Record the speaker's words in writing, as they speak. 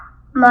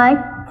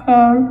Mark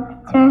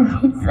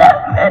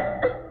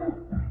 10:27.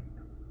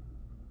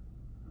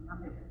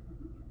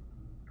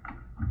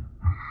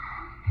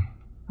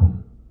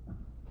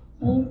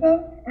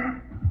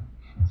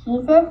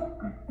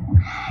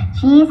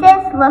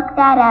 Jesus looked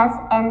at us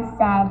and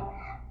said,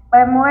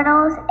 "For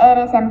mortals it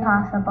is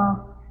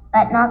impossible,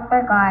 but not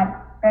for God.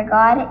 For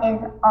God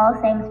is all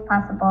things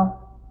possible."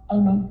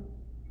 Amen.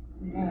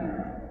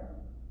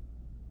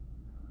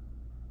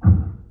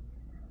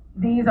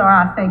 These are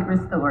our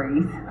sacred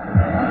stories.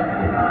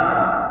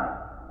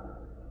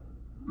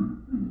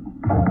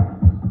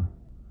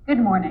 Good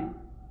morning.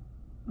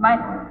 My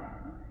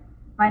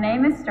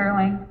name is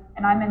Sterling,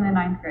 and I'm in the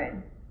 9th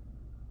grade.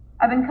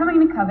 I've been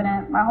coming to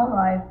Covenant my whole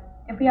life.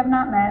 If we have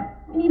not met,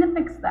 we need to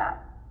fix that.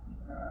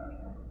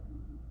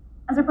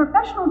 As a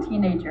professional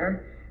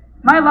teenager,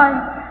 my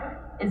life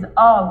is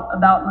all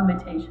about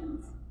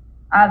limitations.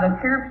 I have a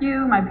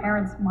curfew, my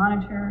parents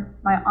monitor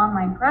my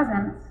online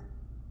presence,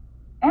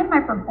 and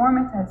my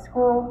performance at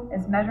school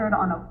is measured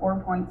on a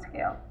 4-point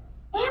scale.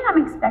 And I'm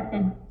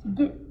expected to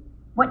get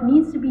what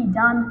needs to be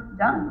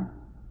done.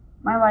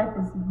 My life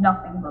is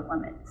nothing but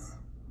limits.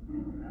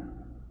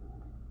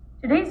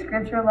 Today's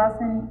scripture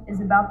lesson is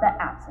about the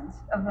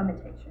absence of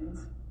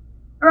limitations.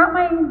 Throughout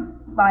my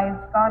life,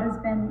 God has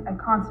been a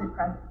constant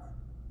presence,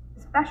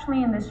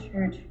 especially in this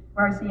church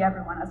where I see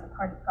everyone as a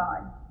part of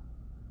God.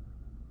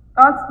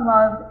 God's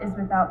love is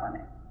without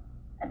limit.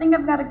 I think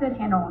I've got a good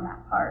handle on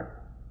that part.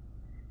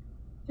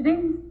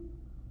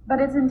 But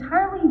it's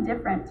entirely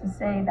different to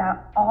say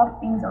that all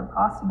things are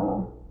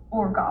possible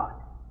for God.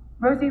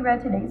 Rosie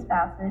read today's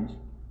passage.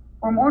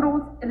 For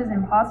mortals, it is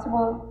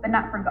impossible, but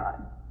not for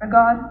God. For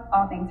God,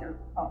 all things are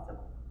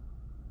possible.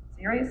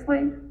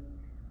 Seriously?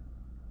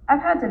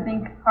 I've had to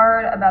think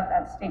hard about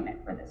that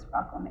statement for this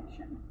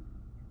proclamation.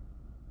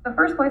 The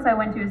first place I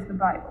went to is the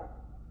Bible.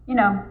 You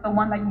know, the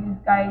one that you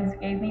guys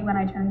gave me when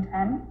I turned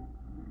 10.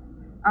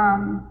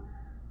 I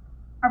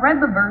read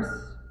the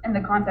verse in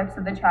the context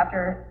of the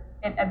chapter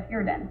it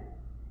appeared in.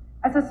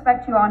 I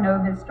suspect you all know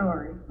this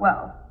story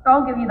well, so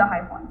I'll give you the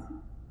high points.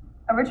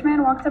 A rich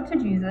man walks up to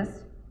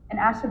Jesus and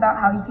asks about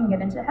how he can get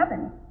into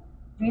heaven.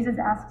 Jesus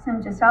asks him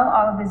to sell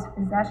all of his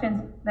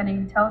possessions, then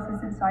he tells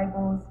his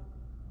disciples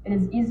it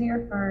is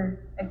easier for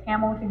a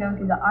camel to go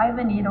through the eye of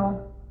a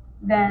needle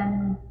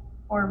than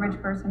for a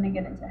rich person to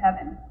get into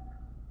heaven.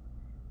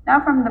 Now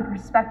from the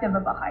perspective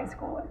of a high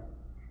schooler,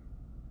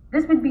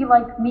 this would be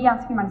like me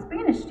asking my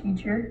Spanish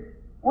teacher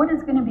what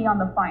is going to be on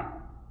the final,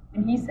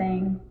 and he's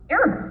saying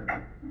Arabic.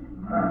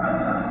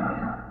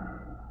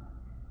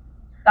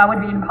 That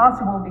would be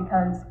impossible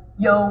because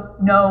yo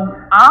no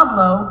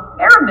hablo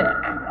Arabic.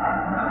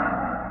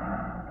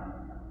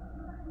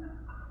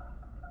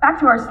 Back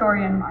to our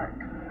story in Mark.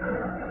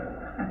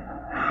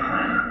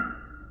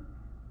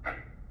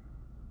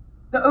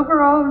 The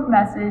overall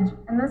message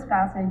in this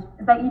passage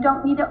is that you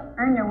don't need to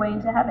earn your way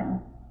into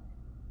heaven,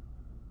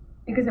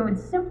 because it would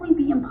simply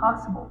be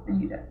impossible for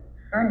you to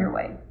earn your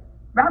way.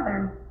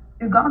 Rather,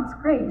 through God's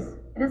grace,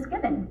 it is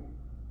given.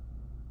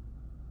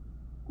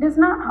 It is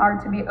not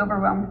hard to be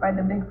overwhelmed by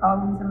the big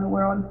problems in the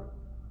world: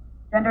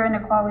 gender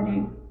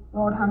inequality,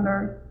 world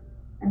hunger,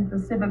 and the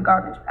civic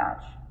garbage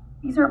patch.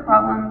 These are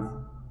problems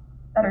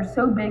that are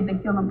so big they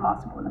feel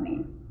impossible to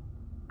me.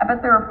 I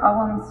bet there are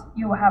problems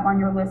you will have on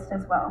your list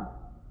as well.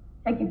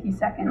 Take a few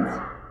seconds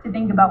to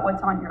think about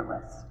what's on your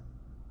list.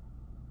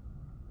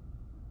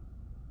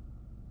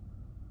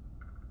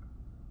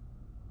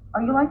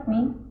 Are you like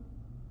me?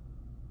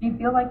 Do you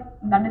feel like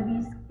none of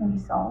these can be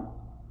solved?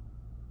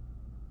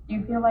 Do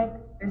you feel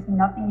like there's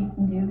nothing you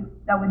can do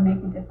that would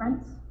make a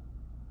difference?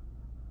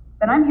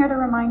 Then I'm here to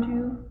remind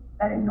you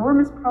that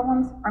enormous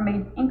problems are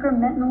made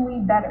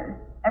incrementally better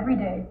every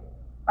day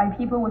by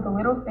people with a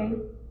little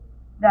faith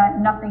that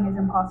nothing is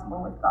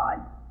impossible with God,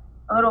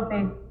 a little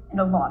faith and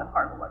a lot of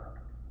hard work.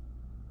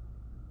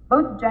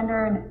 Both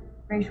gender and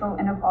racial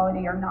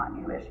inequality are not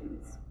new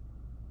issues.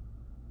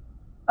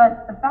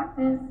 But the fact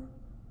is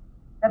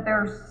that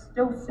there's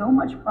still so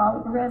much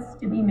progress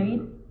to be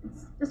made,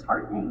 it's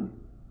disheartening.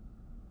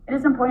 It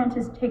is important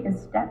to take a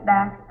step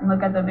back and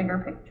look at the bigger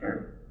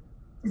picture,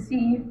 to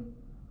see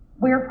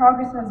where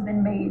progress has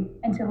been made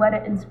and to let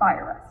it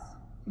inspire us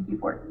to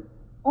keep working.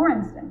 For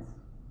instance,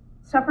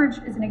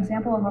 suffrage is an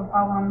example of a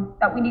problem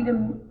that we need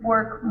to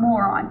work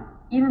more on,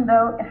 even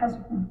though it has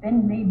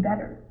been made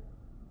better.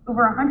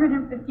 Over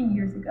 150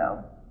 years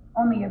ago,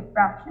 only a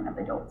fraction of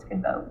adults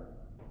could vote.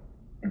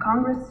 The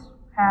Congress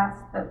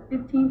passed the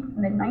 15th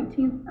and the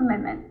 19th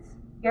Amendments,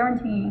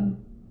 guaranteeing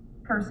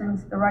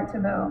persons the right to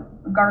vote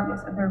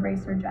regardless of their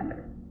race or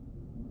gender.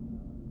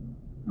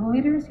 The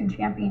leaders who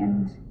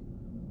championed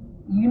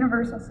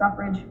universal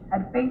suffrage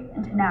had faith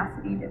and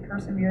tenacity to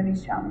persevere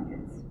these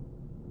challenges.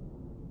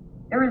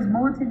 There is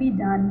more to be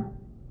done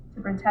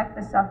to protect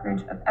the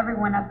suffrage of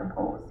everyone at the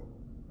polls,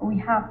 but we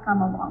have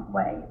come a long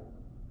way.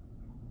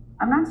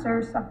 I'm not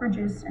sure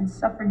suffragists and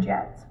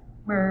suffragettes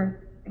were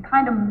the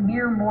kind of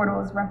mere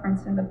mortals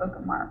referenced in the book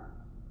of Mark,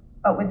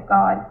 but with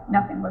God,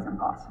 nothing was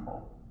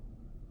impossible.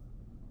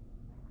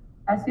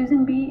 As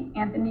Susan B.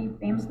 Anthony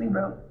famously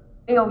wrote,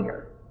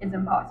 Failure is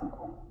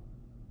impossible.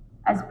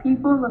 As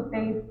people of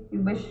faith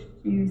who wish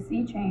to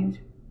see change,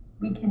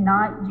 we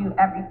cannot do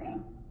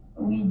everything,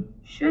 but we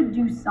should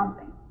do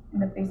something in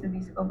the face of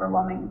these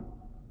overwhelming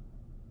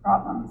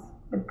problems.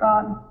 With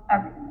God,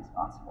 everything is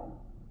possible.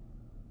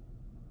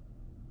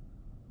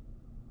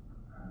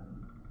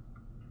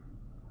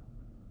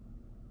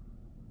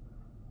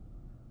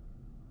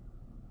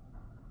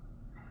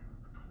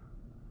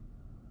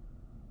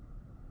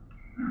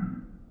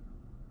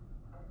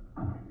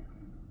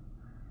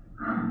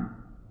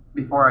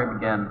 Before I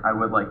begin, I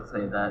would like to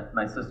say that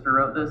my sister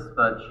wrote this,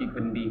 but she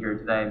couldn't be here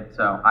today,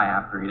 so I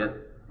have to read it.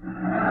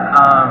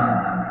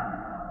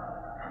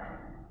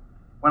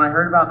 When I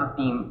heard about the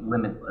theme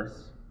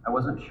Limitless, I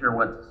wasn't sure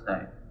what to say.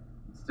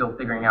 I'm still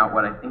figuring out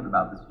what I think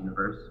about this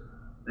universe,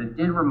 but it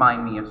did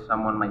remind me of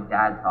someone my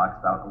dad talks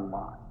about a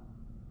lot,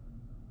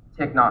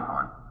 Thich Nhat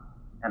Hanh.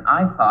 And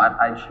I thought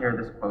I'd share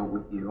this quote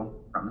with you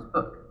from his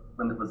book,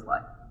 Limitless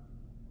Life.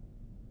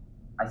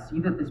 I see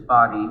that this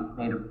body,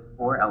 made of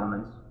 4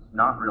 elements, is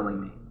not really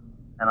me,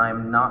 and I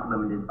am not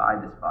limited by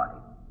this body.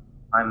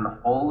 I am the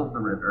whole of the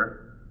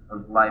river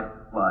of life,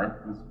 blood,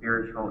 and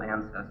spiritual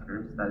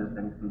ancestors that has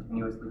been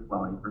continuously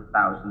flowing for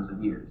thousands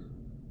of years,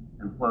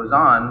 and flows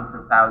on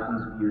for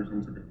thousands of years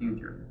into the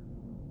future.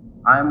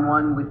 I am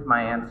one with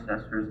my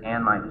ancestors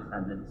and my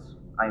descendants.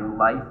 I am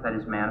life that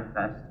is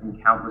manifest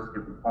in countless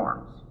different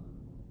forms.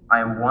 I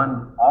am one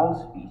with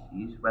all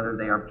species, whether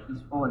they are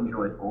peaceful and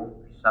joyful,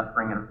 or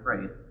suffering and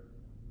afraid.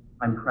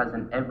 I'm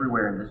present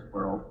everywhere in this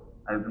world.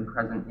 I have been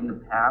present in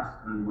the past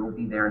and will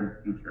be there in the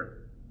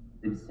future.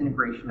 The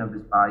disintegration of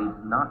this body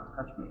does not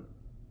touch me.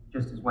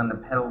 Just as when the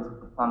petals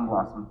of the plum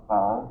blossom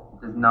fall,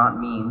 it does not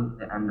mean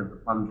the end of the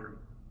plum tree.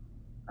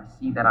 I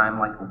see that I am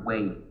like a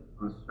wave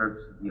on the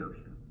surface of the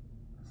ocean.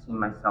 I see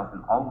myself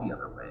in all the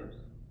other waves,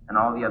 and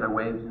all the other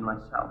waves in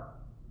myself.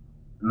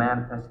 The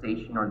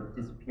manifestation or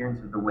the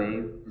disappearance of the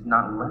wave does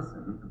not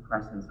lessen the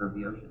presence of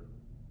the ocean.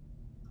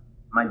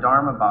 My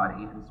Dharma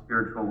body and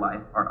spiritual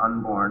life are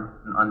unborn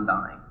and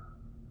undying.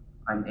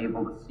 I'm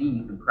able to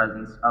see the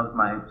presence of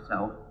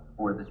myself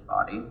for this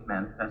body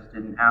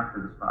manifested and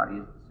after this body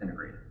is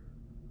disintegrated.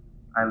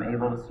 I'm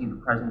able to see the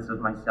presence of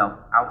myself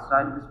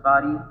outside of this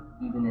body,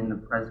 even in the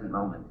present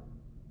moment.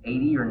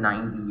 80 or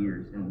 90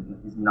 years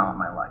is not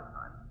my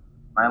lifetime.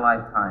 My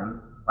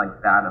lifetime,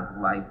 like that of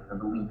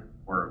the leaf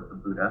or the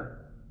Buddha,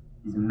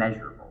 is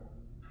immeasurable.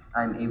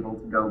 I'm able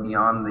to go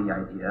beyond the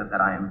idea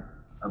that I am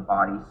a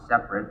body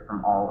separate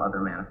from all other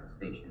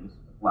manifestations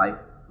of life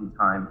and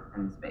time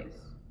and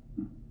space.